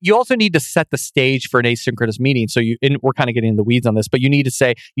you also need to set the stage for an asynchronous meeting. So we're kind of getting in the weeds on this, but you need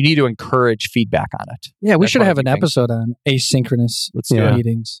to encourage feedback on it. Yeah, we should have an episode on asynchronous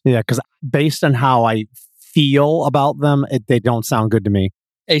meetings. Yeah, because based on how I feel about them, they don't sound good to me.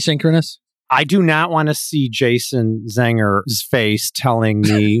 Asynchronous? I do not want to see Jason Zenger's face telling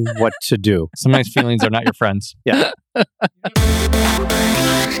me what to do. Sometimes feelings are not your friends. Yeah.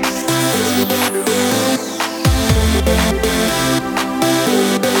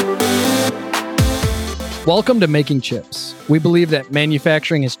 Welcome to Making Chips. We believe that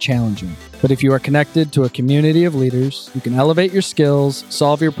manufacturing is challenging, but if you are connected to a community of leaders, you can elevate your skills,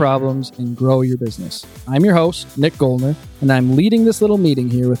 solve your problems, and grow your business. I'm your host, Nick Goldner, and I'm leading this little meeting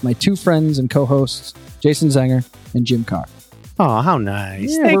here with my two friends and co-hosts, Jason Zenger and Jim Carr. Oh, how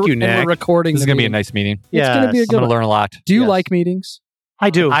nice. Yeah, Thank you, Nick. And we're recording This is going to be a nice meeting. It's going to be a good I'm going to learn a lot. Do you like meetings?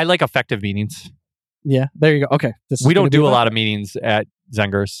 I do. I like effective meetings. Yeah, there you go. Okay. We don't do a lot of meetings at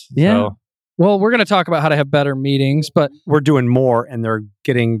Zenger's. Yeah. So. Well, we're going to talk about how to have better meetings, but we're doing more and they're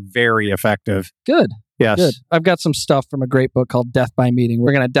getting very effective. Good. Yes. Good. I've got some stuff from a great book called Death by Meeting.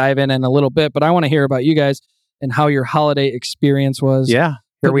 We're going to dive in a little bit, but I want to hear about you guys and how your holiday experience was. Yeah.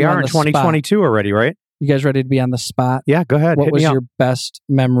 Here we are in 2022 already, right? You guys ready to be on the spot? Yeah, go ahead. What was your best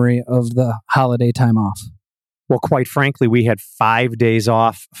memory of the holiday time off? Well, quite frankly, we had 5 days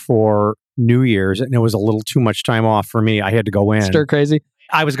off for New Year's, and it was a little too much time off for me. I had to go in. Stir crazy?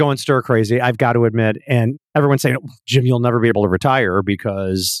 I was going stir crazy, I've got to admit. And everyone's saying, Jim, you'll never be able to retire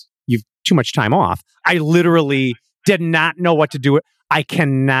because you've too much time off. I literally did not know what to do. I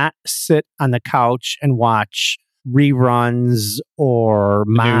cannot sit on the couch and watch reruns or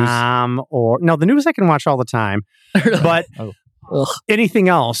Mom or... No, the news I can watch all the time. But anything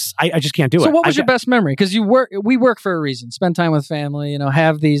else, I just can't do it. So what was your best memory? Because we work for a reason. Spend time with family,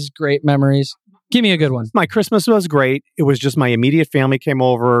 have these great memories. Give me a good one. My Christmas was great. It was just my immediate family came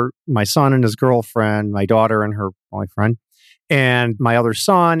over, my son and his girlfriend, my daughter and her boyfriend, and my other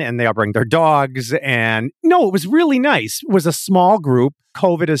son, and they all bring their dogs. And no, it was really nice. It was a small group.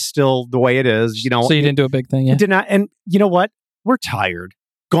 COVID is still the way it is. So you didn't do a big thing, yeah? Did not. And you know what? We're tired.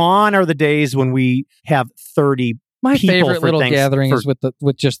 Gone are the days when we have 30 My people favorite for little gathering is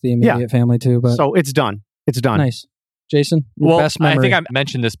with just the immediate family too. But so it's done. It's done. Nice. Jason, best memory? I think I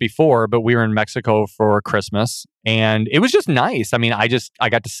mentioned this before, but we were in Mexico for Christmas and it was just nice. I mean, I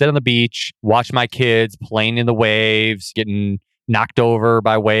got to sit on the beach, watch my kids playing in the waves, getting knocked over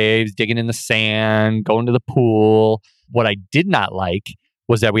by waves, digging in the sand, going to the pool. What I did not like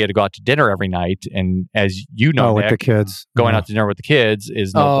was that we had to go out to dinner every night. And as you know, with Nick, the kids. going out to dinner with the kids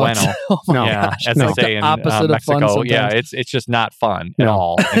is no bueno. No, yeah, as they say in Mexico. Yeah, it's just not fun at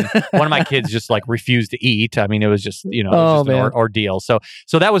all. And one of my kids just refused to eat. I mean, it was just, it was just an ordeal. So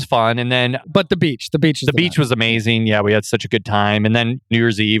that was fun. And then, but the beach was amazing. Yeah, we had such a good time. And then New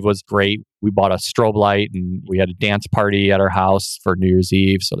Year's Eve was great. We bought a strobe light and we had a dance party at our house for New Year's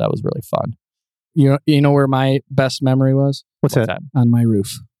Eve. So that was really fun. You know where my best memory was? What's that? On my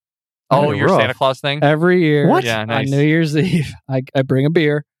roof. Oh, your Santa Claus thing? Every year. What? Yeah, nice. On New Year's Eve, I bring a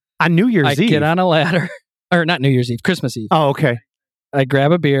beer. On New Year's Eve? I get on a ladder. Or not New Year's Eve, Christmas Eve. Oh, okay. I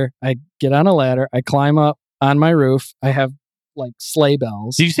grab a beer. I get on a ladder. I climb up on my roof. I have sleigh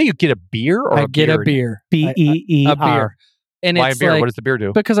bells. Did you say you get a beer or I get a beer. B-E-E-R. A beer. And why a beer? What does the beer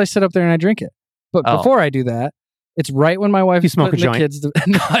do? Because I sit up there and I drink it. But before I do that, it's right when my wife is putting the kids to...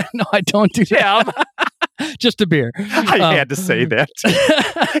 No, I don't do that. Just a beer. I had to say that.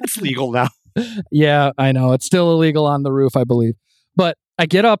 It's legal now. Yeah, I know. It's still illegal on the roof, I believe. But I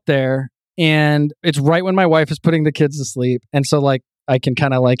get up there and it's right when my wife is putting the kids to sleep. And so I can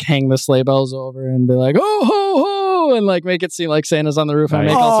kind of hang the sleigh bells over and be like, oh, ho, ho, and make it seem like Santa's on the roof and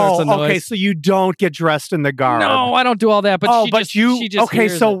make all sorts of noise. Okay, so you don't get dressed in the garb. No, I don't do all that. But she just okay,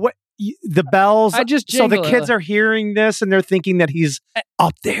 so what? The bells. I just so the kids are hearing this and they're thinking that he's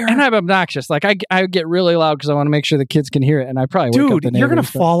up there. And I'm obnoxious. I get really loud because I want to make sure the kids can hear it. And I probably wake up the neighbors. You're gonna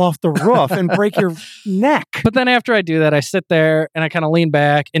fall off the roof and break your neck. But then after I do that, I sit there and I kind of lean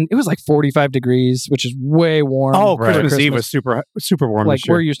back, and it was 45 degrees, which is way warm. Oh, Christmas Eve was super warm. This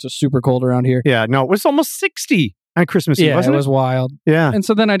year. We're used to super cold around here. Yeah, no, it was almost 60 on Christmas Eve. Wasn't it? Was wild. Yeah. And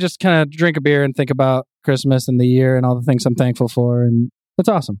so then I just kind of drink a beer and think about Christmas and the year and all the things I'm thankful for, and that's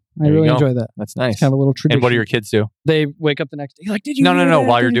awesome. I really enjoy that. That's nice. It's kind of a little tradition. And what do your kids do? They wake up the next day did you? No.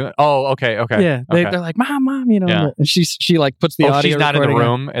 While you're doing. Oh, okay. Yeah, they're like, mom. Yeah. And she puts the audio. She's not in the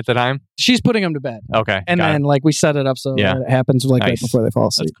room at the time. She's putting them to bed. Okay. And then we set it up so that it happens right before they fall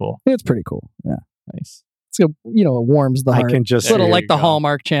asleep. That's cool. It's pretty cool. Yeah. Nice. So, it warms the heart. I can just sort of the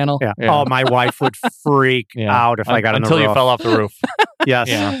Hallmark Channel. Yeah. Oh, my wife would freak out if I got on the roof. Until you fell off the roof. Yes.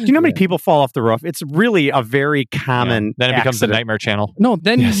 Yeah. Do you know how many people fall off the roof? It's really a very common. Then it becomes the accident. Nightmare Channel. No,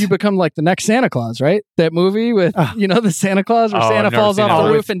 then Yes. you become like the next Santa Claus, right? That movie with the Santa Claus where Oh, Santa I've never falls seen off that the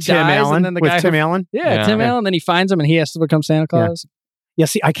one. roof and Tim dies, Allen, and then the with guy Tim Allen. yeah, Tim Allen, then he finds him and he has to become Santa Claus. Yeah,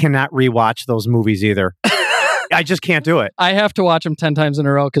 see, I cannot rewatch those movies either. I just can't do it. I have to watch them 10 times in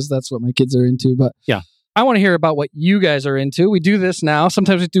a row because that's what my kids are into. But Yeah. I want to hear about what you guys are into. We do this now.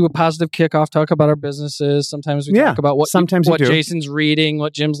 Sometimes we do a positive kickoff, talk about our businesses. Sometimes we talk about what Jason's reading,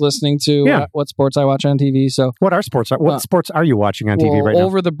 what Jim's listening to, what sports I watch on TV. So what sports are you watching on TV right now?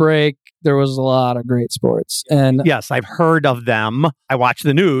 Over the break, there was a lot of great sports. And yes, I've heard of them. I watch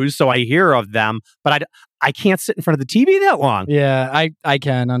the news, so I hear of them, but I can't sit in front of the TV that long. Yeah, I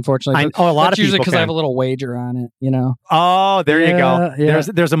can, unfortunately. A lot of people usually because can. I have a little wager on it, you know. Oh, there you go. Yeah.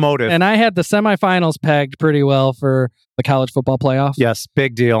 There's a motive. And I had the semifinals pegged pretty well for the college football playoff. Yes,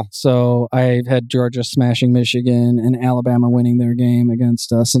 big deal. So I had Georgia smashing Michigan and Alabama winning their game against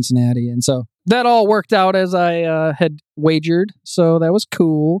Cincinnati. And so that all worked out as I had wagered. So that was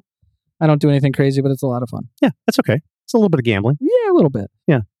cool. I don't do anything crazy, but it's a lot of fun. Yeah, that's okay. It's a little bit of gambling. Yeah, a little bit.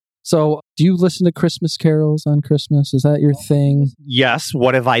 Yeah. So do you listen to Christmas carols on Christmas? Is that your thing? Yes.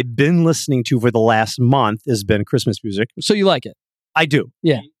 What have I been listening to for the last month has been Christmas music. So you like it? I do.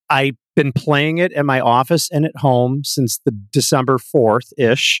 Yeah. I've been playing it at my office and at home since the December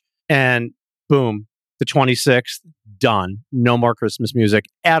 4th-ish. And boom, the 26th, done. No more Christmas music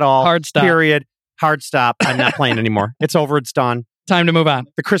at all. Hard stop. Period. Hard stop. I'm not playing anymore. It's over. It's done. Time to move on.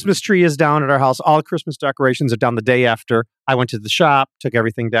 The Christmas tree is down at our house. All the Christmas decorations are down the day after. I went to the shop, took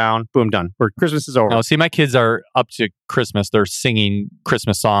everything down. Boom, done. Christmas is over. No, see, my kids are up to Christmas. They're singing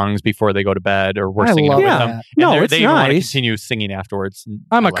Christmas songs before they go to bed, or we're singing with them. And No, it's they even want to nice. continue singing afterwards.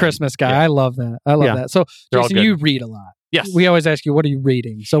 I'm a Christmas guy. Yeah. I love that. I love that. So, They're all Jason, good. you read a lot. Yes. We always ask you, what are you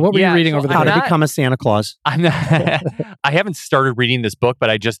reading? So what were you reading over the How break? to become a Santa Claus. I'm not, I haven't started reading this book, but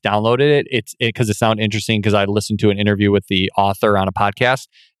I just downloaded it. It's because it sounded interesting because I listened to an interview with the author on a podcast,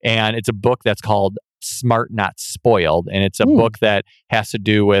 and it's a book that's called Smart Not Spoiled, and it's a book that has to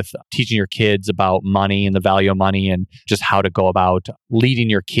do with teaching your kids about money and the value of money and just how to go about leading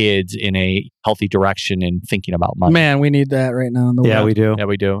your kids in a healthy direction and thinking about money. Man, we need that right now in the world. Yeah, we do. Yeah,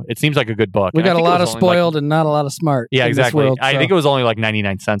 we do. It seems like a good book. We And I got a think it lot of was only spoiled and not a lot of smart. Yeah, in this exactly. world, I so. think it was only like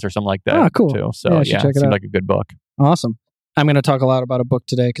 99 cents or something like that. Oh, cool. Too. So Yeah, I yeah, should check it it seemed out. like a good book. Awesome. I'm going to talk a lot about a book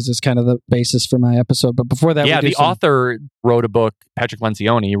today because it's kind of the basis for my episode. But before that, Yeah, the author wrote a book, Patrick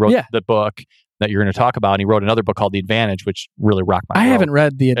Lencioni. He wrote the book that you're going to talk about, and he wrote another book called The Advantage, which really rocked my world. I haven't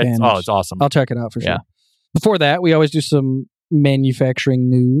read The Advantage. It's awesome. I'll check it out for sure. Yeah. Before that, we always do some manufacturing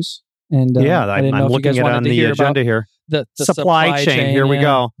news. And I didn't know I'm if you guys looking at it wanted on to the hear agenda about here. the supply chain. Here we yeah,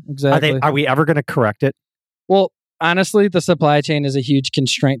 go. Exactly. Are we ever going to correct it? Well, honestly, the supply chain is a huge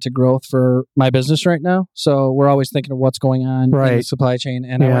constraint to growth for my business right now. So we're always thinking of what's going on in the Right. supply chain.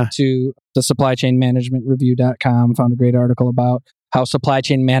 And I went to the supplychainmanagementreview.com, found a great article about how supply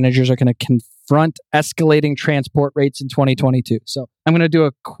chain managers are going to confront escalating transport rates in 2022. So I'm going to do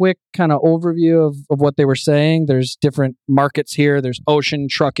a quick kind of overview of what they were saying. There's different markets here. There's ocean,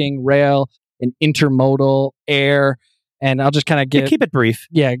 trucking, rail, and intermodal, air. And I'll just kind of Keep it brief.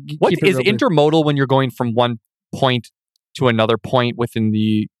 Yeah. What keep it is real brief. intermodal when you're going from one point to another point within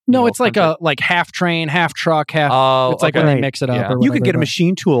the? No, it's like a half train, half truck, half. Oh, it's like okay. when they mix it up. Yeah. Or You could whatever, get a but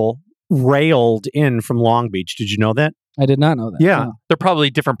machine tool railed in from Long Beach. Did you know that? I did not know that. Yeah. No. They're probably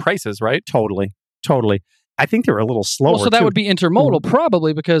different prices, right? Totally. I think they were a little slower. Well, so that too. would be intermodal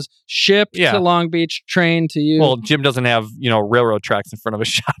probably because shipped Yeah. to Long Beach, train to you. Well, Jim doesn't have railroad tracks in front of his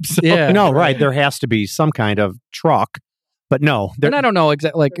shop. So. yeah. No, right. There has to be some kind of truck, but no. And I don't know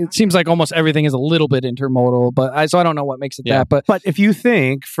exactly. Like it seems like almost everything is a little bit intermodal, but I don't know what makes it that. But But if you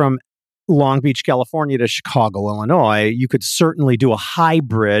think from Long Beach, California to Chicago, Illinois, you could certainly do a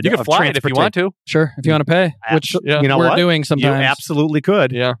hybrid. You can of fly it if you want to. sure, if you want to pay, which Yeah. You know we're what? doing You sometimes. absolutely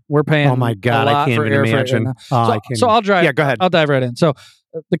could. Yeah. We're paying. Oh my God, a I lot can't for even air freight imagine. right Oh, now. I can't So I'll drive. Yeah, go ahead. I'll dive right in. So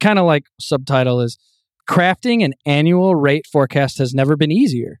the kind of like subtitle is crafting an annual rate forecast has never been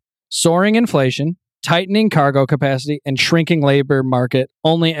easier. Soaring inflation, tightening cargo capacity, and shrinking labor market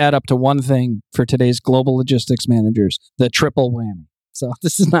only add up to one thing for today's global logistics managers: the triple whammy. So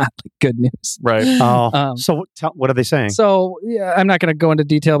this is not like good news. Right. Oh, so what are they saying? So yeah, I'm not going to go into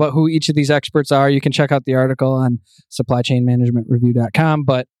detail about who each of these experts are. You can check out the article on supplychainmanagementreview.com.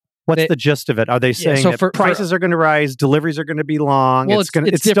 But What's the gist of it? Are they saying so that for- prices are going to rise, deliveries are going to be long? well, it's still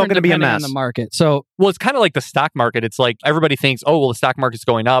going different to be a depending mess. on the market. So Well, it's kind of like the stock market. It's like everybody thinks, oh, well, the stock market's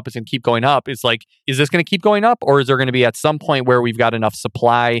going up. It's going to keep going up. It's like, is this going to keep going up? Or is there going to be at some point where we've got enough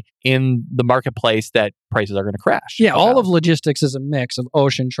supply in the marketplace that prices are going to crash? yeah, all of logistics is a mix of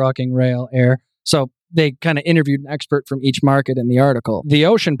ocean, trucking, rail, air. So they kind of interviewed an expert from each market in the article. The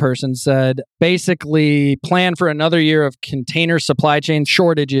ocean person said, basically, plan for another year of container supply chain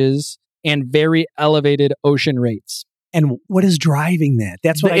shortages and very elevated ocean rates. And what is driving that?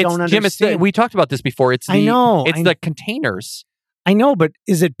 That's what I don't Jim, understand. we talked about this before. It's the containers. I know, but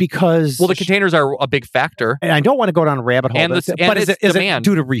is it because... Well, the containers are a big factor. And I don't want to go down a rabbit hole, is it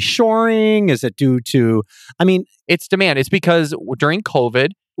due to reshoring? Is it due to... It's demand. It's because during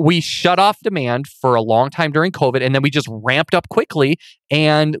COVID, we shut off demand for a long time during COVID, and then we just ramped up quickly,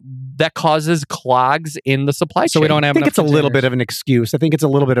 and that causes clogs in the supply chain. So we don't have I think it's enough a little bit of an excuse. I think it's a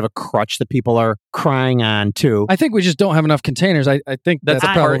little bit of a crutch that people are crying on, too. I think we just don't have enough containers. I think that's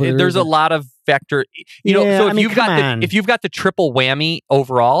probably there's a lot of factor. So if you've got the triple whammy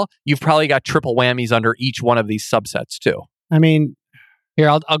overall, you've probably got triple whammies under each one of these subsets, too. Here,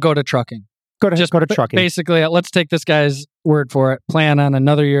 I'll go to trucking. Go to trucking. Basically, let's take this guy's word for it. Plan on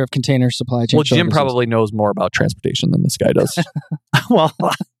another year of container supply chain. Well, Jim probably knows more about transportation than this guy does. Well,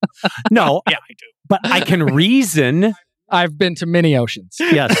 no. Yeah, I do. But I can reason. I've been to many oceans.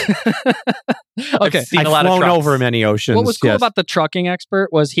 Yes. Okay. I've flown over many oceans. What was cool about the trucking expert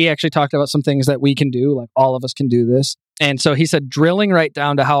was he actually talked about some things that we can do, like all of us can do this. And so he said drilling right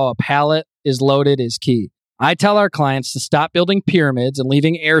down to how a pallet is loaded is key. I tell our clients to stop building pyramids and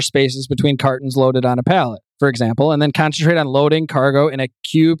leaving air spaces between cartons loaded on a pallet, for example, and then concentrate on loading cargo in a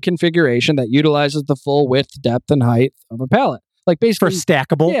cube configuration that utilizes the full width, depth, and height of a pallet. Like basically for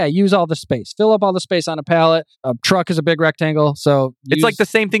stackable. Yeah, use all the space. Fill up all the space on a pallet. A truck is a big rectangle, so it's like the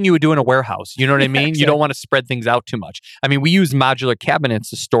same thing you would do in a warehouse. You know what I mean? Exactly. You don't want to spread things out too much. I mean, we use modular cabinets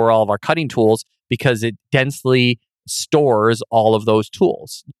to store all of our cutting tools because it densely stores all of those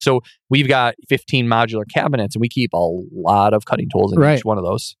tools. So we've got 15 modular cabinets and we keep a lot of cutting tools in each one of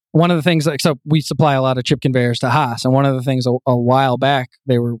those. One of the things, so we supply a lot of chip conveyors to Haas, and one of the things a while back,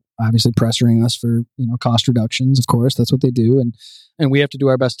 they were obviously pressuring us for, cost reductions. Of course, that's what they do. And we have to do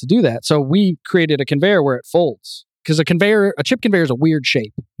our best to do that. So we created a conveyor where it folds. Because a chip conveyor is a weird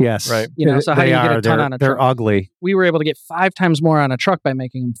shape. Yes. Right. So how do you get a ton on a truck? They're ugly. We were able to get 5 times more on a truck by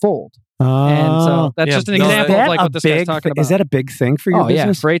making them fold. And so that's just an example of what this guy's talking about. Is that a big thing for your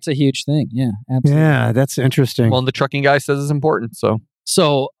business? Yeah, freight's a huge thing. Yeah, absolutely. Yeah, that's interesting. Well, and the trucking guy says it's important,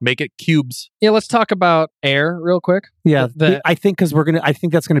 so make it cubes. Yeah, let's talk about air real quick. Yeah, I think that's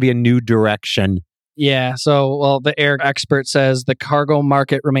going to be a new direction. Yeah, so the air expert says the cargo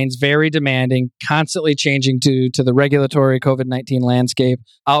market remains very demanding, constantly changing due to the regulatory COVID-19 landscape,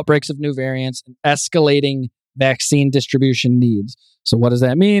 outbreaks of new variants, and escalating vaccine distribution needs. So what does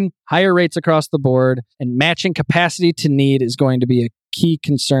that mean? Higher rates across the board, and matching capacity to need is going to be a key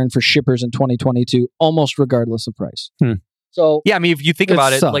concern for shippers in 2022, almost regardless of price. So yeah, I mean, if you think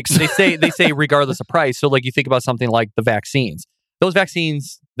about it, like they say regardless of price. So like you think about something like the vaccines. Those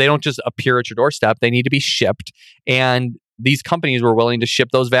vaccines, they don't just appear at your doorstep. They need to be shipped. And these companies were willing to ship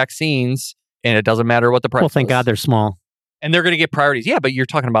those vaccines, and it doesn't matter what the price is. Well, thank God they're small. And they're going to get priorities. Yeah, but you're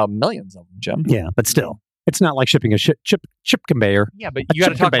talking about millions of them, Jim. Yeah, but still. It's not like shipping a chip conveyor. Yeah, but you got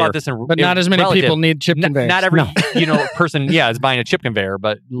to talk about this but not as many people need chip conveyors. Not every person, is buying a chip conveyor.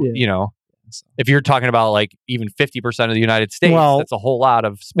 But if you're talking about like even 50% of the United States, that's a whole lot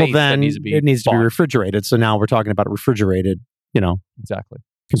of space that needs to be. It needs to be refrigerated. So now we're talking about refrigerated. Exactly.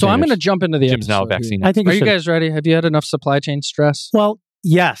 Containers. So I'm going to jump into the Jim's now a vaccine. I think. Are you guys ready? Have you had enough supply chain stress? Well,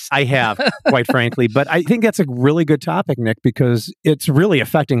 yes, I have, quite frankly. But I think that's a really good topic, Nick, because it's really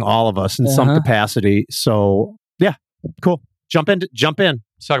affecting all of us in some capacity. So, yeah, cool. Jump in.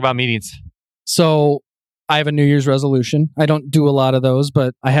 Let's talk about meetings. So I have a New Year's resolution. I don't do a lot of those,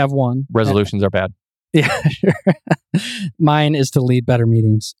 but I have one. Resolutions are bad. Yeah, sure. Mine is to lead better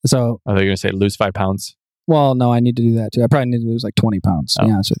meetings. So I thought you were going to say lose 5 pounds. Well, no, I need to do that too. I probably need to lose like 20 pounds, to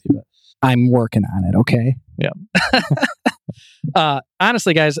be honest with you. But I'm working on it, okay? Yeah.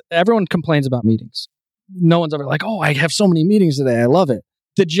 Honestly, guys, everyone complains about meetings. No one's ever like, I have so many meetings today. I love it.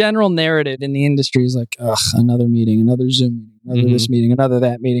 The general narrative in the industry is like, another meeting, another Zoom meeting, another this meeting, another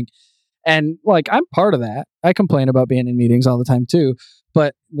that meeting. And like, I'm part of that. I complain about being in meetings all the time too.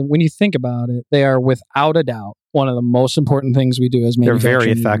 But when you think about it, they are without a doubt one of the most important things we do as manufacturing. They're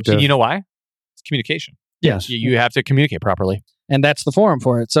very effective. And you know why? It's communication. Yes. You have to communicate properly. And that's the forum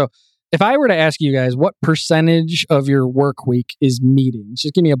for it. So if I were to ask you guys, what percentage of your work week is meetings?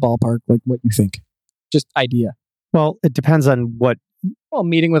 Just give me a ballpark, like what you think. Just idea. Well, it depends on what. Well,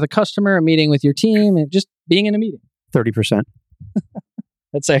 meeting with a customer, a meeting with your team, and just being in a meeting. 30%.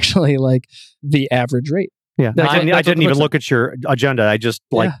 That's actually like the average rate. Yeah. I didn't even look at your agenda. I just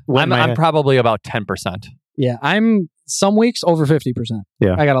I'm probably about 10%. Yeah. I'm some weeks over 50%.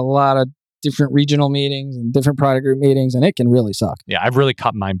 Yeah. I got a lot of different regional meetings and different product group meetings, and it can really suck. Yeah, I've really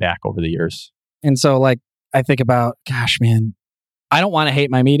cut mine back over the years. And so like, I think about, gosh, man, I don't want to hate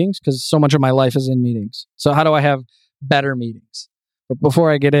my meetings because so much of my life is in meetings. So how do I have better meetings? But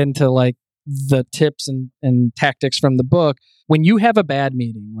before I get into like the tips and tactics from the book, when you have a bad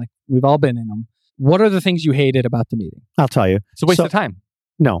meeting, like we've all been in them, what are the things you hated about the meeting? I'll tell you. It's a waste of time.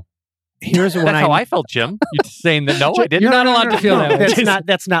 No. Here's when That's how I felt, Jim. You're saying that no, I didn't. You're not allowed to feel that way.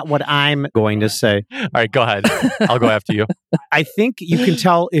 That's not what I'm going to say. All right, go ahead. I'll go after you. I think you can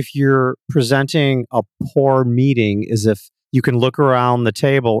tell if you're presenting a poor meeting is if you can look around the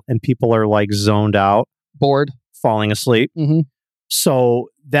table and people are like zoned out, Bored, falling asleep. Mm-hmm. So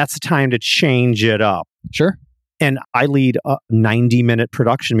that's the time to change it up. Sure. And I lead a 90-minute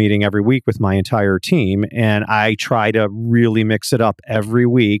production meeting every week with my entire team. And I try to really mix it up every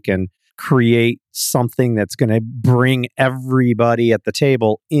week and create something that's going to bring everybody at the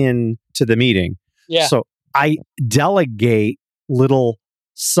table into the meeting. Yeah. So I delegate little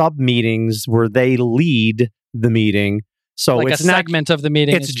sub meetings where they lead the meeting. So like it's a segment of the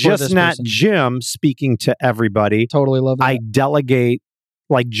meeting. It's is for just this not person. Jim speaking to everybody. Totally love that. I delegate,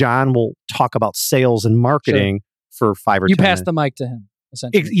 like John will talk about sales and marketing for 5 or 10 you pass minutes. the mic to him,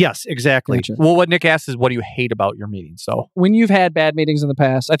 essentially. Yes, exactly. Gotcha. Well, what Nick asked is, what do you hate about your meeting? So When you've had bad meetings in the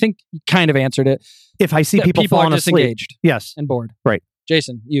past, I think you kind of answered it. If I see That people are falling asleep. disengaged Yes. and bored. Right.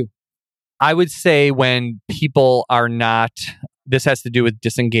 Jason, you. I would say when people are not, this has to do with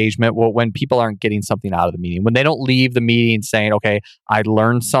disengagement. Well, when people aren't getting something out of the meeting, when they don't leave the meeting saying, okay, I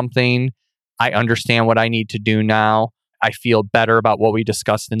learned something. I understand what I need to do now. I feel better about what we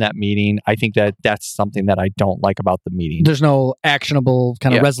discussed in that meeting. I think that that's something that I don't like about the meeting. There's no actionable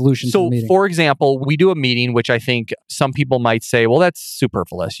kind of Yeah. resolution to So, the meeting. for example, we do a meeting, which I think some people might say, well, that's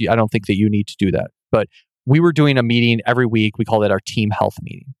superfluous. I don't think that you need to do that. But we were doing a meeting every week. We called it our team health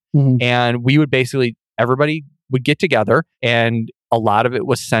meeting. Mhm. And we would basically, everybody would get together, and a lot of it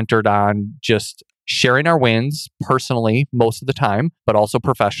was centered on just sharing our wins personally most of the time, but also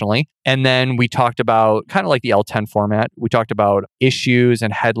professionally. And then we talked about kind of like the L10 format. We talked about issues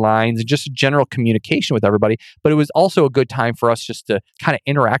and headlines and just general communication with everybody. But it was also a good time for us just to kind of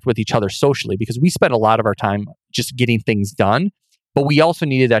interact with each other socially, because we spent a lot of our time just getting things done. But we also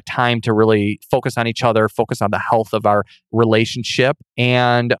needed that time to really focus on each other, focus on the health of our relationship.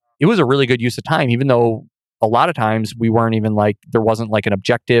 And it was a really good use of time, even though a lot of times we weren't even like, there wasn't like an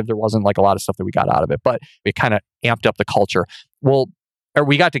objective. There wasn't like a lot of stuff that we got out of it, but it kind of amped up the culture. Well,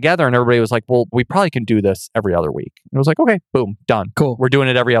 we got together and everybody was like, well, we probably can do this every other week. And it was like, okay, boom, done. Cool. We're doing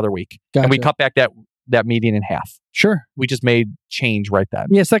it every other week. Gotcha. And we cut back that meeting in half. Sure. We just made change right then.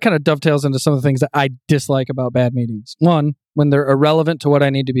 Yes, that kind of dovetails into some of the things that I dislike about bad meetings. One, when they're irrelevant to what I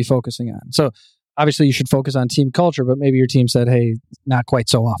need to be focusing on. So obviously you should focus on team culture, but maybe your team said, hey, not quite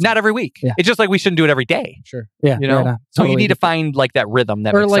so often. Not every week. Yeah. It's just like we shouldn't do it every day. Sure. Yeah. You know, right on. so Totally you need to get that. find like that rhythm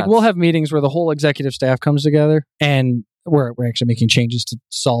that Or makes like sense. we'll have meetings where the whole executive staff comes together and we're actually making changes to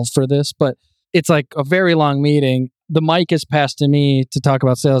solve for this, but it's like a very long meeting. The mic is passed to me to talk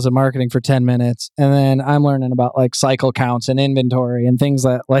about sales and marketing for 10 minutes. And then I'm learning about like cycle counts and inventory and things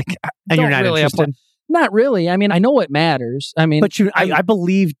that like, And you're don't not really interested. Not really. I mean, I know it matters. I mean, But I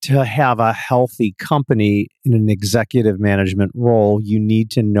believe to have a healthy company in an executive management role, you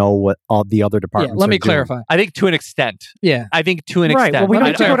need to know what all the other yeah, departments let are me doing. clarify. I think to an extent. Yeah. I think to an Right. extent. Well, we Let don't me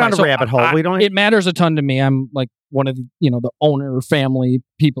have to go clarify. down a So rabbit hole. We don't. It matters a ton to me. I'm like one of the, the owner family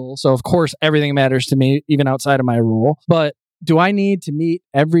people. So of course everything matters to me, even outside of my role. But do I need to meet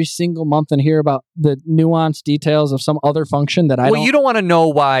every single month and hear about the nuanced details of some other function that Well, you don't want to know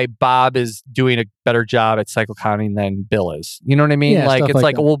why Bob is doing a better job at cycle counting than Bill is. You know what I mean? Yeah, like stuff it's like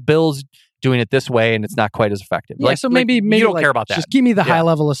like, that. well, Bill's doing it this way and it's not quite as effective. Yeah, like, so maybe you don't like, care about that. Just give me the Yeah. high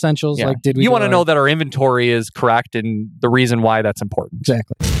level essentials. Yeah. Like, did we? You do want to our- know that our inventory is correct and the reason why that's important.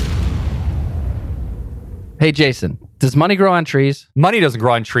 exactly? Hey, Jason, does money grow on trees? Money doesn't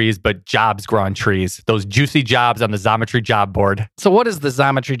grow on trees, but jobs grow on trees. Those juicy jobs on the Xometry job board. So what is the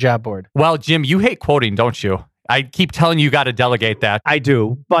Xometry job board? Well, Jim, you hate quoting, don't you? I keep telling you got to delegate that. I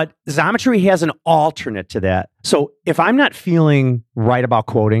do, but Xometry has an alternate to that. So if I'm not feeling right about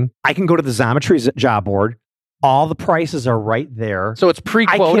quoting, I can go to the Xometry job board. All the prices are right there. So it's I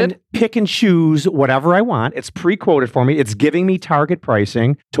pre-quoted? can pick and choose whatever I want. It's pre-quoted for me. It's giving me target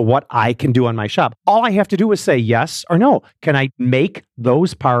pricing to what I can do on my shop. All I have to do is say yes or no. Can I make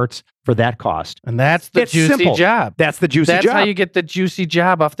those parts for that cost? And that's the It's juicy simple. job. That's the juicy That's job. how you get the juicy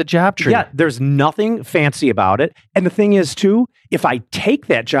job off the job tree. Yeah, there's nothing fancy about it. And the thing is, too, if I take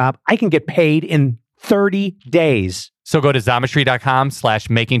that job, I can get paid in 30 days. So go to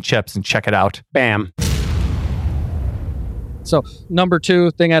Xometry.com/makingchips and check it out. Bam. So number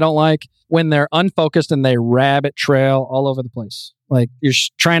 2 thing I don't like when they're unfocused and they rabbit trail all over the place. Like you're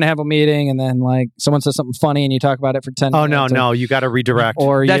trying to have a meeting and then like someone says something funny and you talk about it for 10 Oh, minutes. no, you got to redirect.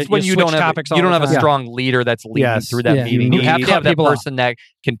 Or That's when you switch don't have topics all you don't the have a time. strong leader that's leading Yes. through that Yeah. meeting. You You have need- to have cut that people off. person that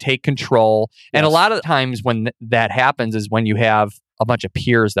can take control. And a Yes. lot of times when that happens is when you have a bunch of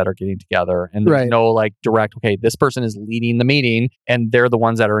peers that are getting together and there's Right. no like direct, okay, this person is leading the meeting and they're the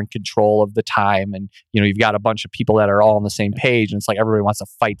ones that are in control of the time. And, you've got a bunch of people that are all on the same page. And it's like everybody wants to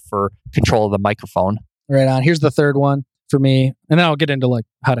fight for control of the microphone. Right on. Here's the third one for me. And then I'll get into like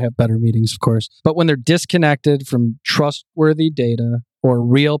how to have better meetings, of course. But when they're disconnected from trustworthy data or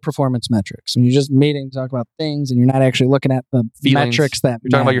real performance metrics, when you're just meeting to talk about things and you're not actually looking at the Feelings. metrics that You're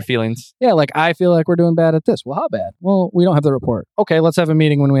talking about matter. your feelings. Yeah, like I feel like we're doing bad at this. Well, how bad? Well, we don't have the report. Okay, let's have a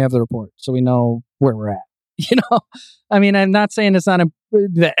meeting when we have the report so we know where we're at. I mean, I'm not saying it's not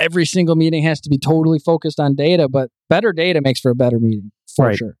that every single meeting has to be totally focused on data, but better data makes for a better meeting for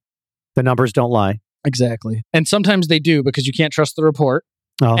Right. sure. The numbers don't lie. Exactly. And sometimes they do because you can't trust the report.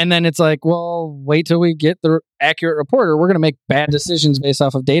 Oh. And then it's like, well, wait till we get the accurate report or we're going to make bad decisions based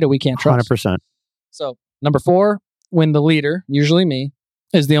off of data we can't trust. 100%. So, number 4, when the leader, usually me,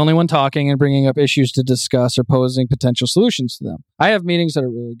 is the only one talking and bringing up issues to discuss or posing potential solutions to them. I have meetings that are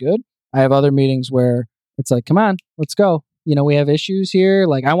really good. I have other meetings where it's like, come on, let's go. We have issues here.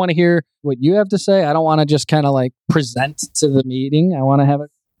 Like, I want to hear what you have to say. I don't want to just kind of like present to the meeting. I want to have a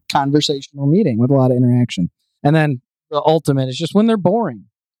conversational meeting with a lot of interaction. And then the ultimate is just when they're boring.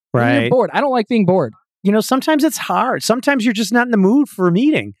 When you're Right. bored. I don't like being bored. Sometimes it's hard. Sometimes you're just not in the mood for a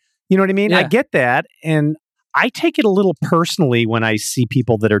meeting. You know what I mean? I Yeah. get that. And I take it a little personally when I see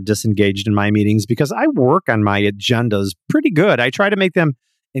people that are disengaged in my meetings because I work on my agendas pretty good. I try to make them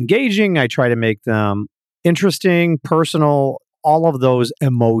engaging. I try to make them interesting, personal, all of those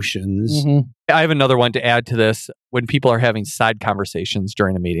emotions. Mhm. I have another one to add to this. When people are having side conversations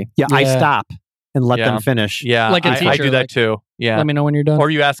during a meeting. Yeah, I Yeah. stop and let Yeah. them finish. Yeah, Like a I teacher, do that like, too. Yeah. Let me know when you're done. Or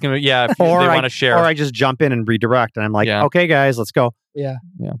you ask them, if they want to share. Or I just jump in and redirect and I'm like, Yeah. okay, guys, let's go. Yeah.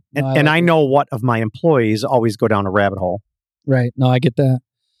 Yeah. And, No, I and like I know what of my employees always go down a rabbit hole. Right. No, I get that.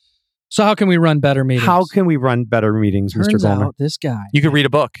 So how can we run better meetings? How can we run better meetings, Mr. Turns Goldman? out this guy, You could read a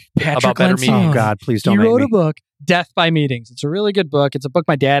book Patrick about better Lencioni. meetings. Oh, God, please he don't make wrote me. a book, Death by Meetings. It's a really good book. It's a book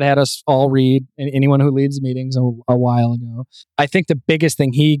my dad had us all read, and anyone who leads meetings a while ago. I think the biggest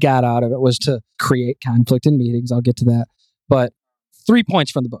thing he got out of it was to create conflict in meetings. I'll get to that. But 3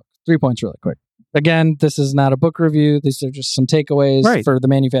 points from the book. 3 points really quick. Again, this is not a book review. These are just some takeaways Right. for the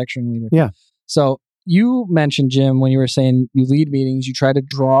manufacturing leader. Yeah. So you mentioned, Jim, when you were saying you lead meetings, you try to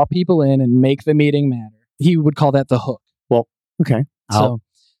draw people in and make the meeting matter. He would call that the hook. Okay.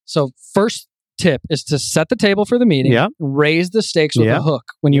 So first tip is to set the table for the meeting. Yeah. Raise the stakes with Yeah. a hook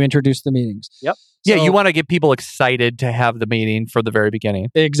when you introduce the meetings. Yep. Yeah, So- you want to get people excited to have the meeting for the very beginning.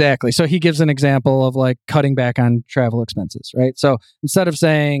 Exactly. So he gives an example of like cutting back on travel expenses, right? So instead of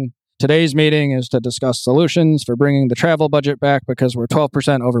saying today's meeting is to discuss solutions for bringing the travel budget back because we're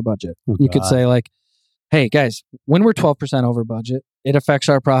 12% over budget, Oh, you could God. say like, hey guys, when we're 12% over budget, it affects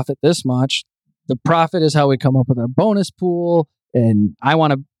our profit this much. The profit is how we come up with our bonus pool. And I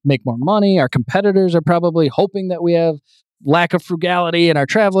want to make more money. Our competitors are probably hoping that we have lack of frugality in our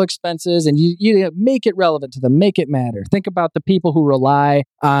travel expenses. And you make it relevant to them, make it matter. Think about the people who rely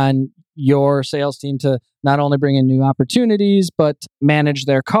on your sales team to not only bring in new opportunities, but manage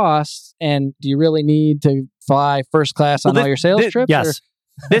their costs. And do you really need to fly first class on Well, all your sales trips? Yes.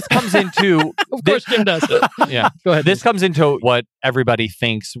 This comes into Of course, Jim does. yeah. Go ahead. This comes into what everybody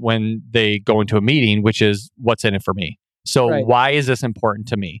thinks when they go into a meeting, which is what's in it for me. So Right. why is this important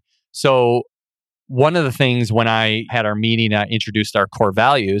to me? So one of the things when I had our meeting, I introduced our core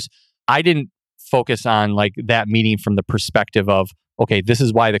values. I didn't focus on like that meeting from the perspective of, okay, this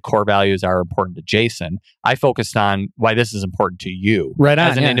is why the core values are important to Jason. I focused on why this is important to you Right on,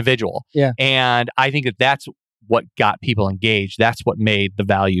 as an yeah. individual. Yeah. And I think that that's what got people engaged. That's what made the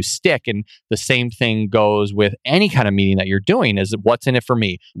values stick. And the same thing goes with any kind of meeting that you're doing is what's in it for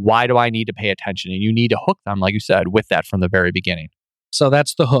me? Why do I need to pay attention? And you need to hook them, like you said, with that from the very beginning. So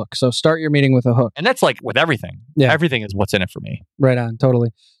that's the hook. So start your meeting with a hook. And that's like with everything. Yeah. Everything is what's in it for me. Right on, totally.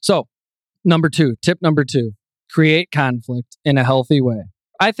 So, tip number 2, create conflict in a healthy way.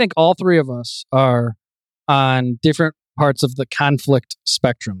 I think all three of us are on different parts of the conflict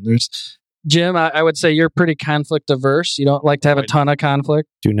spectrum. There's Jim, I would say you're pretty conflict averse. You don't like to have a ton of conflict.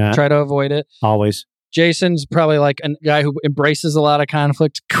 Do not. Try to avoid it. Always. Jason's probably like a guy who embraces a lot of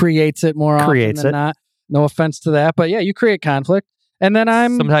conflict, creates it more often Creates than it. not. No offense to that, but yeah, you create conflict. And then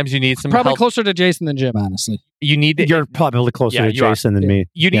I'm sometimes you need some probably help. closer to Jason than Jim, honestly. You need to, You're probably closer Yeah, to you are. Jason than me.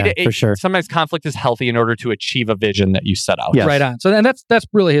 you need Yeah, to, for sure. Sometimes conflict is healthy in order to achieve a vision that you set out. Yes. Right on. So then that's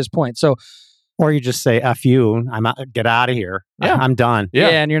really his point. So Or you just say, F you, get out of here. Yeah. I'm done. yeah,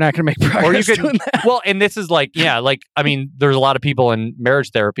 Yeah. and you're not going to make progress Or you could, doing that. well, and this is like, I mean, there's a lot of people in marriage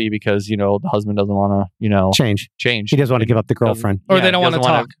therapy because, the husband doesn't want to, Change. change. He doesn't want to give up the girlfriend. Or they don't wanna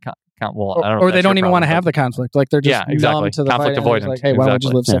talk. Well, I don't know Or if they that's don't your even want to problem, have the conflict. Like they're just Yeah, exactly. numb to the Conflict fight, and it's avoidant. Like, hey, why don't we just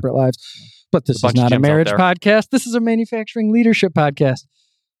Exactly. live separate lives? But this is bunch of not a gyms out marriage there. podcast. This is a manufacturing leadership podcast.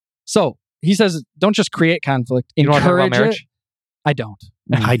 So he says, don't just create conflict. You don't want to talk about Encourage marriage? it. I don't.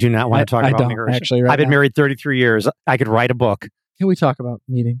 I do not want to talk I about don't, marriage. actually, right I've been now. married 33 years. I could write a book. Can we talk about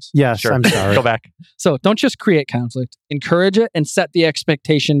meetings? Yes, Sure. I'm sorry. Go back. So don't just create conflict, encourage it and set the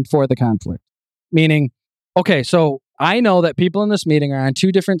expectation for the conflict. Meaning, okay, so I know that people in this meeting are on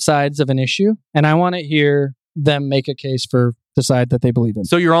two different sides of an issue, and I want to hear them make a case for the side that they believe in.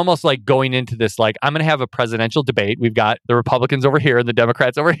 So you're almost like going into this, like, I'm going to have a presidential debate. We've got the Republicans over here and the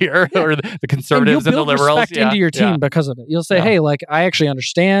Democrats over here, or the conservatives and and, you'll the build liberals. respect into your team because of it. You'll say, Yeah. hey, like, I actually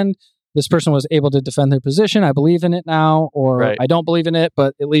understand this person was able to defend their position. I believe in it now, or Right. I don't believe in it,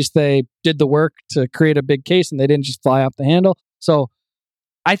 but at least they did the work to create a big case and they didn't just fly off the handle. So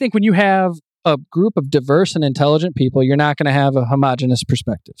I think when you have a group of diverse and intelligent people, you're not going to have a homogenous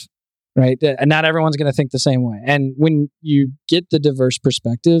perspective, right? And not everyone's going to think the same way. And when you get the diverse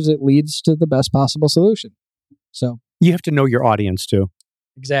perspectives, it leads to the best possible solution. So You have to know your audience too.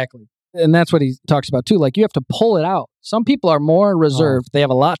 exactly. And that's what he talks about too. Like you have to pull it out. Some people are more reserved. They have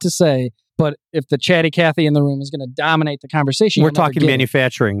a lot to say, but if the chatty Cathy in the room is going to dominate the conversation, We're you'll never talking get it.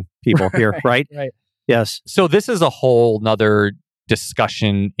 manufacturing people here, right? Right. Yes. So this is a whole nother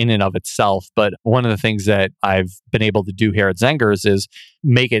discussion in and of itself. But one of the things that I've been able to do here at Zengers is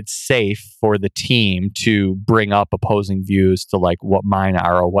make it safe for the team to bring up opposing views to like what mine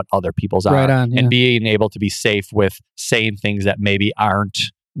are or what other people's Right are. on, yeah. And being able to be safe with saying things that maybe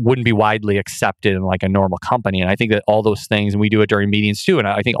wouldn't be widely accepted in like a normal company. And I think that all those things, and we do it during meetings too, and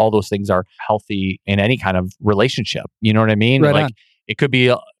I think all those things are healthy in any kind of relationship. You know what I mean? Right like on. it could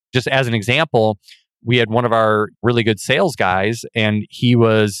be, just as an example, we had one of our really good sales guys and he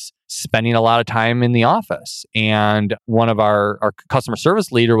was spending a lot of time in the office. And one of our customer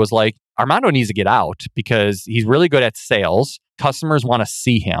service leader was like, Armando needs to get out because he's really good at sales. Customers want to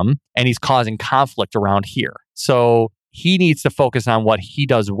see him and he's causing conflict around here. So he needs to focus on what he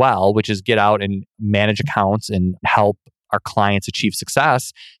does well, which is get out and manage accounts and help our clients achieve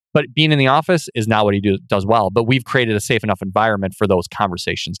success. But being in the office is not what he does well. But we've created a safe enough environment for those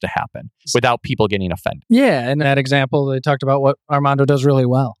conversations to happen without people getting offended. Yeah. And that example, they talked about what Armando does really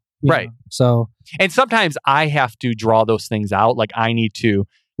well. you Right. know. So And sometimes I have to draw those things out. Like I need to,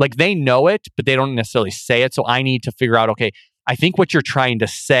 like they know it, but they don't necessarily say it. So I need to figure out, okay, I think what you're trying to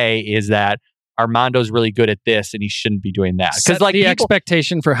say is that Armando's really good at this and he shouldn't be doing that. set Because like the people,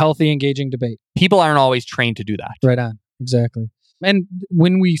 expectation for healthy, engaging debate. people aren't always trained to do that. Right on. Exactly. And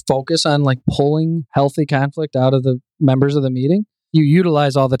when we focus on like pulling healthy conflict out of the members of the meeting, you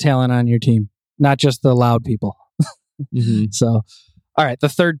utilize all the talent on your team, not just the loud people. So, all right, the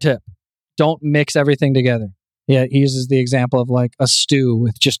third tip, don't mix everything together. Yeah, he uses the example of like a stew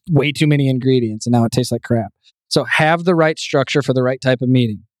with just way too many ingredients and now it tastes like crap. So have the right structure for the right type of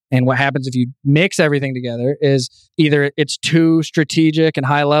meeting. And what happens if you mix everything together is either it's too strategic and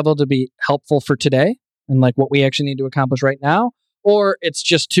high level to be helpful for today and like what we actually need to accomplish right now, or it's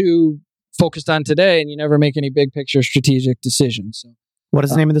just too focused on today and you never make any big picture strategic decisions. So What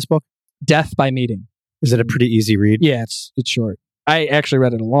is the name of this book? death by meeting. Is it a pretty easy read? Yeah, it's short. I actually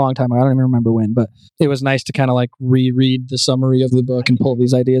read it a long time ago. I don't even remember when, but it was nice to kind of like reread the summary of the book and pull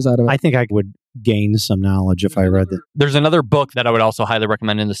these ideas out of it. I think I would gain some knowledge if I read it. There's another book that I would also highly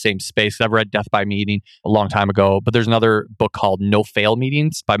recommend in the same space. I've read Death by Meeting a long time ago, but there's another book called No Fail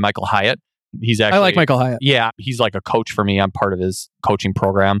Meetings by Michael Hyatt. He's actually, I like Michael Hyatt. Yeah, he's like a coach for me. I'm part of his coaching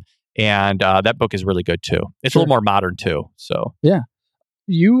program. And that book is really good too. It's a Sure. little more modern too. So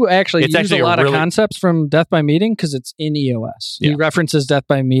You actually It's use actually a a lot really- of concepts from Death by Meeting because it's in EOS. He Yeah. references Death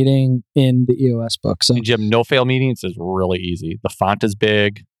by Meeting in the EOS book. So and Jim, No Fail Meetings is really easy. The font is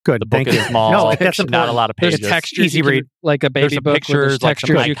big. Good. The book Thank is you. small. No, that's not a important. lot of there's pages. textures, Easy you can- read. like a baby There's some book. Where pictures, there's like some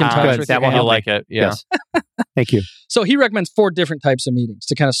textures you can icons. touch with That your one hand. You'll like it. Yeah. Yes. Thank you. So he recommends 4 different types of meetings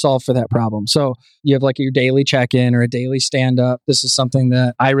to kind of solve for that problem. So you have like your daily check-in or a daily stand-up. This is something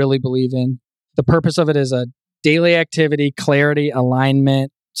that I really believe in. The purpose of it is a daily activity, clarity,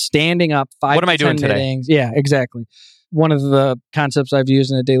 alignment, standing up 5 What am to I doing 10 today? meetings. Yeah, exactly. One of the concepts I've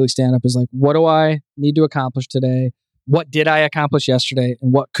used in a daily stand-up is like, what do I need to accomplish today? what did I accomplish yesterday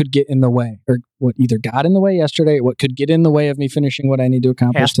and what could get in the way, or what either got in the way yesterday, what could get in the way of me finishing what I need to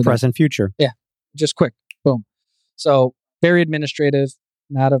accomplish Past, today. present, future. Just quick. Boom. So very administrative,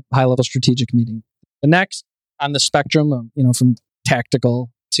 not a high level strategic meeting. The next on the spectrum of, from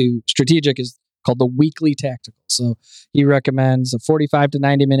tactical to strategic is called the weekly tactical. So he recommends a 45 to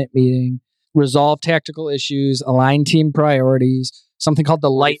 90 minute meeting, resolve tactical issues, align team priorities, something called the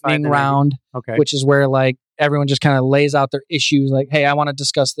 45 to lightning 90. round, Okay. which is where like everyone just kind of lays out their issues. Like, hey, I want to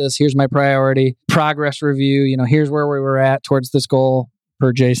discuss this. Here's my priority. Progress review. Here's where we were at towards this goal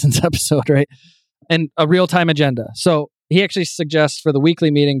per Jason's episode, right? And a real-time agenda. So he actually suggests for the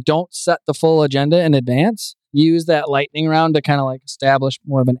weekly meeting, don't set the full agenda in advance. Use that lightning round to kind of like establish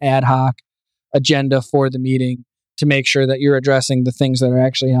more of an ad hoc agenda for the meeting to make sure that you're addressing the things that are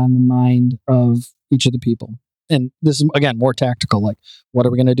actually on the mind of each of the people. And this is, again, more tactical. Like, what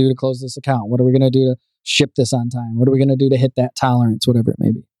are we going to do to close this account? What are we going to do to ship this on time? What are we going to do to hit that tolerance, whatever it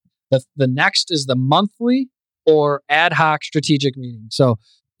may be? The next is the monthly or ad hoc strategic meeting. So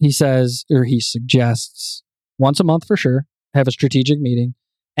he says, or he suggests once a month for sure, have a strategic meeting.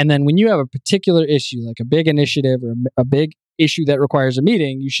 And then when you have a particular issue, like a big initiative or a big issue that requires a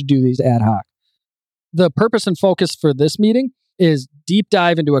meeting, you should do these ad hoc. The purpose and focus for this meeting is deep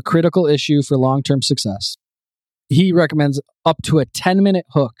dive into a critical issue for long-term success. He recommends up to a 10-minute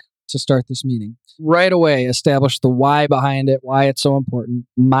hook to start this meeting. Right away, establish the why behind it, why it's so important,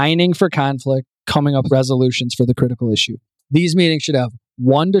 mining for conflict, coming up with resolutions for the critical issue. These meetings should have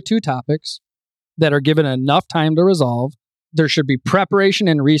 1 to 2 topics that are given enough time to resolve. There should be preparation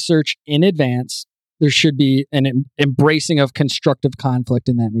and research in advance. There should be an embracing of constructive conflict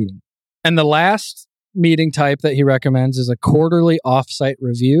in that meeting. And the last meeting type that he recommends is a quarterly offsite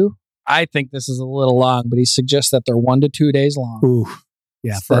review. I think this is a little long, but he suggests that they're 1 to 2 days long. Ooh.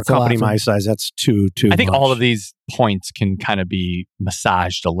 Yeah, for a That's a lot company for my me. size, that's too I think much. all of these points can kind of be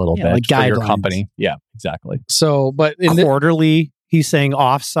massaged a little Yeah, bit like for your guidelines. company. Yeah, exactly. So, but in the, Quarterly, he's saying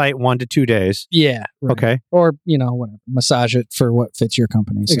off-site 1 to 2 days. yeah, right. Okay, Or, whatever, massage it for what fits your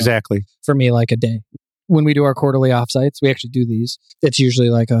company. So exactly. for me, like a day. When we do our quarterly offsites, we actually do these. It's usually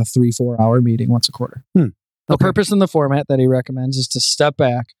like a 3-4 hour meeting once a quarter. The Okay. purpose and the format that he recommends is to step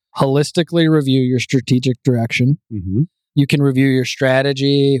back, holistically review your strategic direction. Mm-hmm. You can review your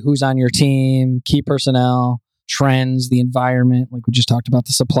strategy, who's on your team, key personnel, trends, the environment. Like we just talked about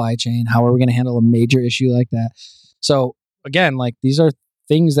the supply chain. How are we going to handle a major issue like that? So again, like these are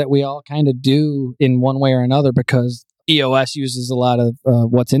things that we all kind of do in one way or another because EOS uses a lot of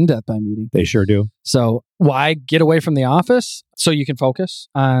what's in Death by Meeting. They sure do. So why get away from the office so you can focus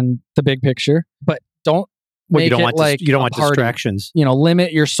on the big picture, but don't Well, make you don't it want like you don't a want party. distractions.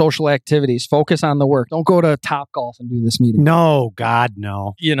 Limit your social activities. Focus on the work. Don't go to Topgolf and do this meeting. No, God,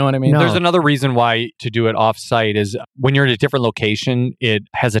 no. You know what I mean? No. There's another reason why to do it off-site is when you're in a different location, it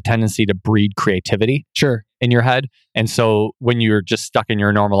has a tendency to breed creativity Sure. in your head. And so when you're just stuck in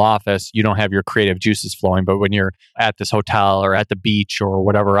your normal office, you don't have your creative juices flowing. But when you're at this hotel or at the beach or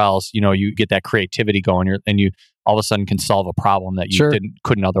whatever else, you get that creativity going and you all of a sudden can solve a problem that you Sure.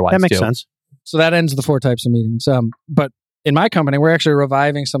 couldn't otherwise That makes do. sense. So that ends the 4 types of meetings. But in my company, we're actually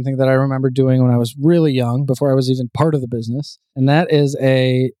reviving something that I remember doing when I was really young, before I was even part of the business. And that is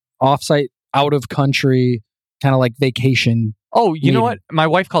a offsite, out of country, kind of like vacation. Oh, you know Meeting. what? My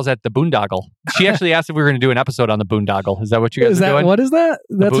wife calls that the boondoggle. She actually asked if we were going to do an episode on the boondoggle. Is that what you guys Is are that doing? what is that?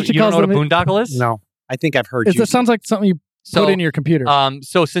 That's what you she don't calls know what them. a boondoggle is? No, I think I've heard you. That sounds like something you So, put in your computer.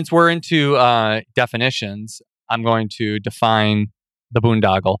 So since we're into definitions, I'm going to define the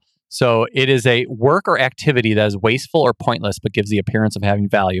boondoggle. So it is a work or activity that is wasteful or pointless, but gives the appearance of having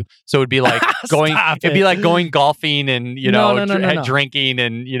value. So it'd be like going, Stop it'd be it. like going golfing and No. drinking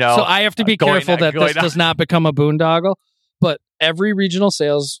and So I have to be going- careful that this going- does not become a boondoggle. But every regional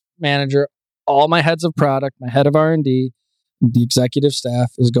sales manager, all my heads of product, my head of R&D, the executive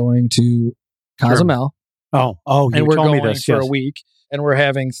staff is going to Cozumel, Oh, you and we're told going me this. for Yes. a week. And we're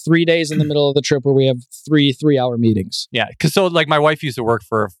having 3 days in the middle of the trip where we have 3-hour meetings. yeah. Because so like my wife used to work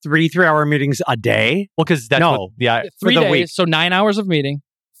for 3-hour meetings a day. because that's No. what, yeah. 3 the days, week. so 9 hours of meeting,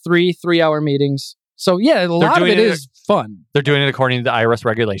 3-hour meetings. So yeah, a lot of doing it it- is fun. They're doing it according to the IRS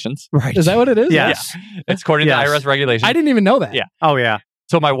regulations. Right. Is that what it is? Yes. It's according Yes. to the IRS regulations. I didn't even know that. Yeah. Oh, yeah.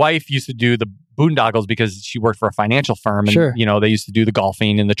 So my wife used to do the boondoggles because she worked for a financial firm, and Sure. they used to do the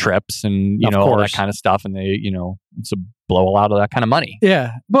golfing and the trips and Of all that course. kind of stuff, and they used to blow a lot of that kind of money.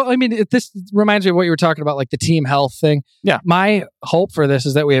 Yeah. But I mean, this reminds me of what you were talking about, like the team health thing. Yeah. My hope for this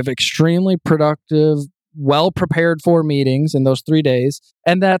is that we have extremely productive, well prepared for meetings in those 3 days.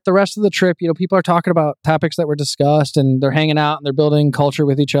 And that the rest of the trip, people are talking about topics that were discussed and they're hanging out and they're building culture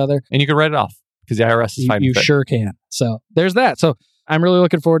with each other. And you can write it off. because the IRS is You, finding you fit. sure can. So there's that. So I'm really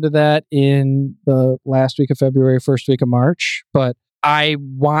looking forward to that in the last week of February, first week of March. But I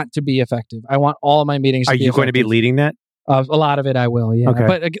want to be effective. I want all my meetings to Are be you going to be effective. leading that? A lot of it I will, yeah. Okay.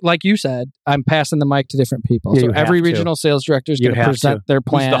 But like you said, I'm passing the mic to different people. Yeah, so you have every to. regional sales director is You going to have present to. their Who's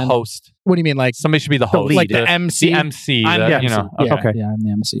plan. the host? What do you mean? Like Somebody should be the host. lead. like the MC? The MC. I'm the, the you know, MC. Yeah, okay. yeah, I'm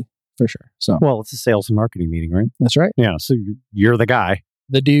the MC for sure. So Well, it's a sales and marketing meeting, right? that's right. Yeah. So you're the guy.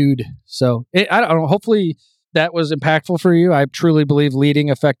 The dude. So I don't know. Hopefully that was impactful for you. I truly believe leading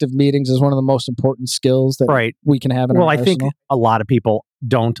effective meetings is one of the most important skills that Right. we can have in Well, our I think arsenal. a lot of people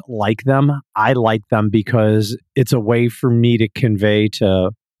don't like them. I like them because it's a way for me to convey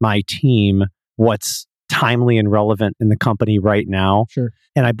to my team what's timely and relevant in the company right now. Sure.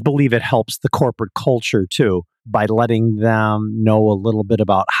 And I believe it helps the corporate culture too by letting them know a little bit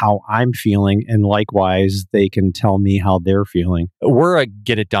about how I'm feeling. And likewise, they can tell me how they're feeling. We're a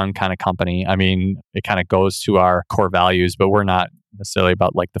get it done kind of company. I mean, it kind of goes to our core values, but we're not necessarily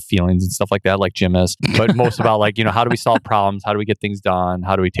about like the feelings and stuff like that, like Jim is, but most about like, you know, how do we solve problems? How do we get things done?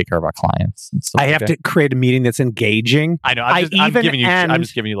 How do we take care of our clients? And stuff I like have that. to create a meeting that's engaging. I know. I I'm even giving you. I'm end-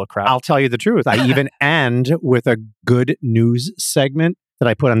 just giving you a little crap. I'll tell you the truth. I even end with a good news segment that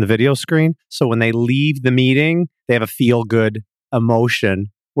I put on the video screen. So when they leave the meeting, they have a feel good emotion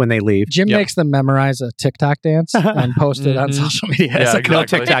when they leave. Jim Yep. makes them memorize a TikTok dance and post it on Mhm. social media. Yeah, It's a No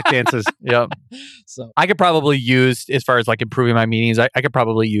exactly. TikTok dances. Yep. So I could probably use, as far as like improving my meetings, I could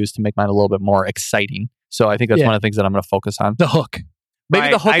probably use to make mine a little bit more exciting. So I think that's Yeah. one of the things that I'm going to focus on. the hook. Maybe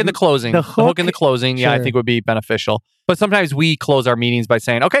Right. the hook in the closing. the The hook in the hook- closing, yeah, I Sure. think would be beneficial. But sometimes we close our meetings by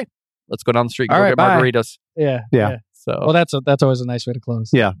saying, okay, let's go down the street and All go right, get bye. margaritas. Yeah. Yeah. So Well, that's always a nice way to close.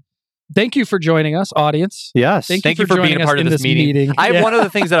 Yeah. Thank you for joining us, audience. Yes. Thank Thank you you for being joining a part us of in this meeting. I have Yeah. one of the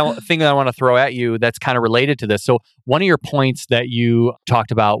things that I want to throw at you that's kind of related to this. So one of your points that you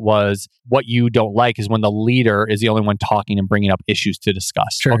talked about was what you don't like is when the leader is the only one talking and bringing up issues to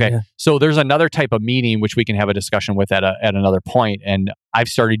discuss. Sure, okay. yeah. So there's another type of meeting which we can have a discussion with at another point. And I've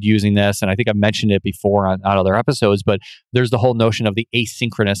started using this, and I think I've mentioned it before on other episodes, but there's the whole notion of the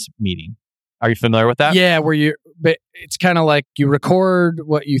asynchronous meeting. Are you familiar with that? Yeah, but it's kind of like you record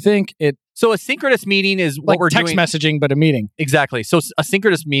what you think. It So a synchronous meeting is what like we're text doing. messaging, but a meeting. Exactly. So a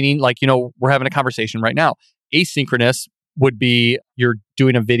synchronous meeting, like, you know, we're having a conversation right now. Asynchronous would be you're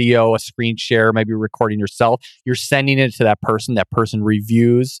doing a video, a screen share, maybe recording yourself. You're sending it to that person. That person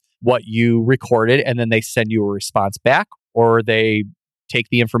reviews what you recorded, and then they send you a response back, or they take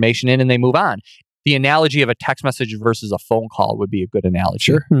the information in and they move on. The analogy of a text message versus a phone call would be a good analogy.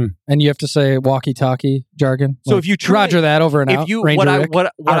 Sure. And you have to say walkie-talkie jargon. So Like, if you truly- Roger that over and If out. you, Ranger what I Rick. what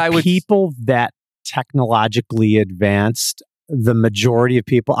Are I would people that technologically advanced, the majority of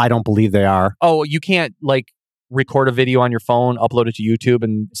people, I don't believe they are. oh, you can't like record a video on your phone, upload it to YouTube,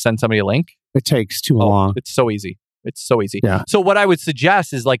 and send somebody a link. It takes too Oh, long. It's so easy. It's so easy. Yeah. So what I would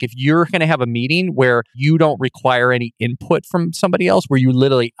suggest is like if you're going to have a meeting where you don't require any input from somebody else, where you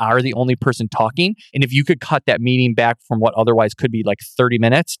literally are the only person talking, and if you could cut that meeting back from what otherwise could be like 30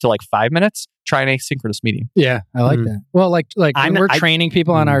 minutes to like 5 minutes, try an asynchronous meeting. Yeah, I like Mm. that. Well, like I'm- when we're I- training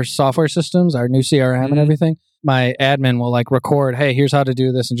people on Mm. our software systems, our new CRM and Mhm. everything, my admin will like record, hey, here's how to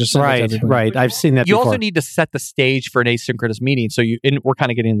do this, and just send it to Right, everybody. right. I've seen that You before. also need to set the stage for an asynchronous meeting. So and we're kind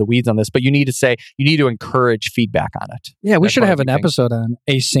of getting in the weeds on this, but you need to encourage feedback on it. Yeah, we That's should one of have the an things. episode on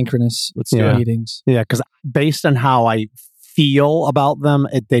asynchronous Let's do it. meetings. Yeah, because based on how I feel about them,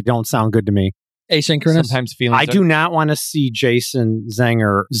 they don't sound good to me. Asynchronous. Sometimes feelings. I do not want to see Jason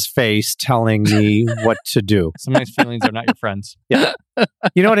Zenger's face telling me what to do. Sometimes feelings are not your friends.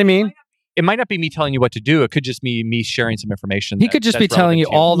 You know what I mean? It might not be me telling you what to do. It could just be me sharing some information. He could just be that's telling you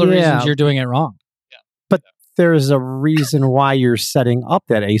relevant to all the Yeah. reasons you're doing it wrong. There's a reason why you're setting up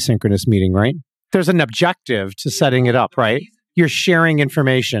that asynchronous meeting, right? There's an objective to setting it up, right? You're sharing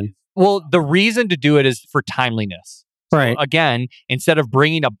information. Well, the reason to do it is for timeliness. Right. Again, instead of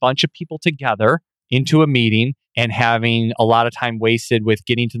bringing a bunch of people together into a meeting and having a lot of time wasted with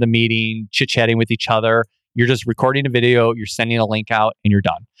getting to the meeting, chit-chatting with each other, you're just recording a video, you're sending a link out, and you're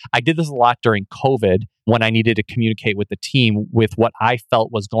done. I did this a lot during COVID when I needed to communicate with the team with what I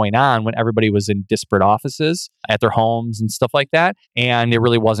felt was going on when everybody was in disparate offices at their homes and stuff like that. And it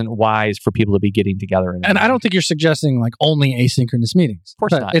really wasn't wise for people to be getting together. And I don't think you're suggesting like only asynchronous meetings. Of course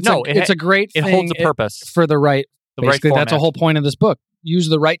But not. It's No, it's a great it thing holds a purpose. for the right. The right Basically, that's a format. whole point of this book. Use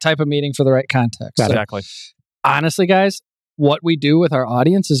the right type of meeting for the right context. So, Exactly. honestly, guys, what we do with our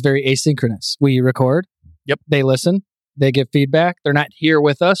audience is very asynchronous. We record. Yep. They listen. They give feedback. They're not here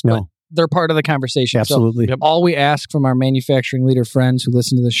with us, but No. they're part of the conversation. Absolutely. Yep. So all we ask from our manufacturing leader friends who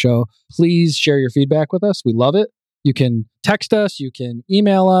listen to the show, please share your feedback with us. We love it. You can text us. You can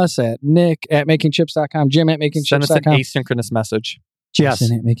email us at nick@makingchips.com, Send us an jim@makingchips.com. asynchronous message. Yes.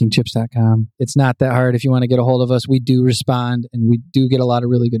 Jason@makingchips.com. It's not that hard. If you want to get a hold of us, we do respond and we do get a lot of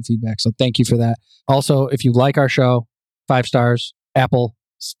really good feedback. So thank you for that. Also, if you like our show, 5 stars, Apple,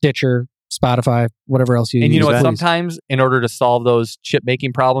 Stitcher, Spotify, whatever else you use. And you know what? please. Sometimes in order to solve those chip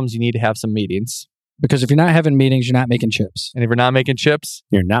making problems, you need to have some meetings. Because if you're not having meetings, you're not making chips. And if you're not making chips,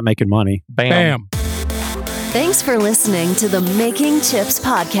 You're not making money. bam. Thanks for listening to the Making Chips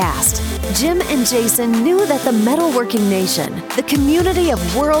podcast. Jim and Jason knew that the metalworking nation, the community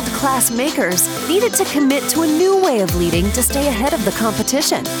of world-class makers, needed to commit to a new way of leading to stay ahead of the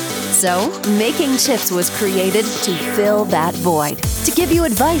competition. So, Making Chips was created to fill that void, to give you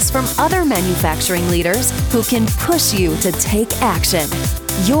advice from other manufacturing leaders who can push you to take action.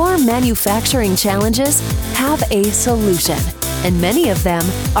 Your manufacturing challenges have a solution, and many of them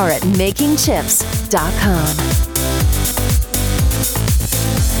are at makingchips.com.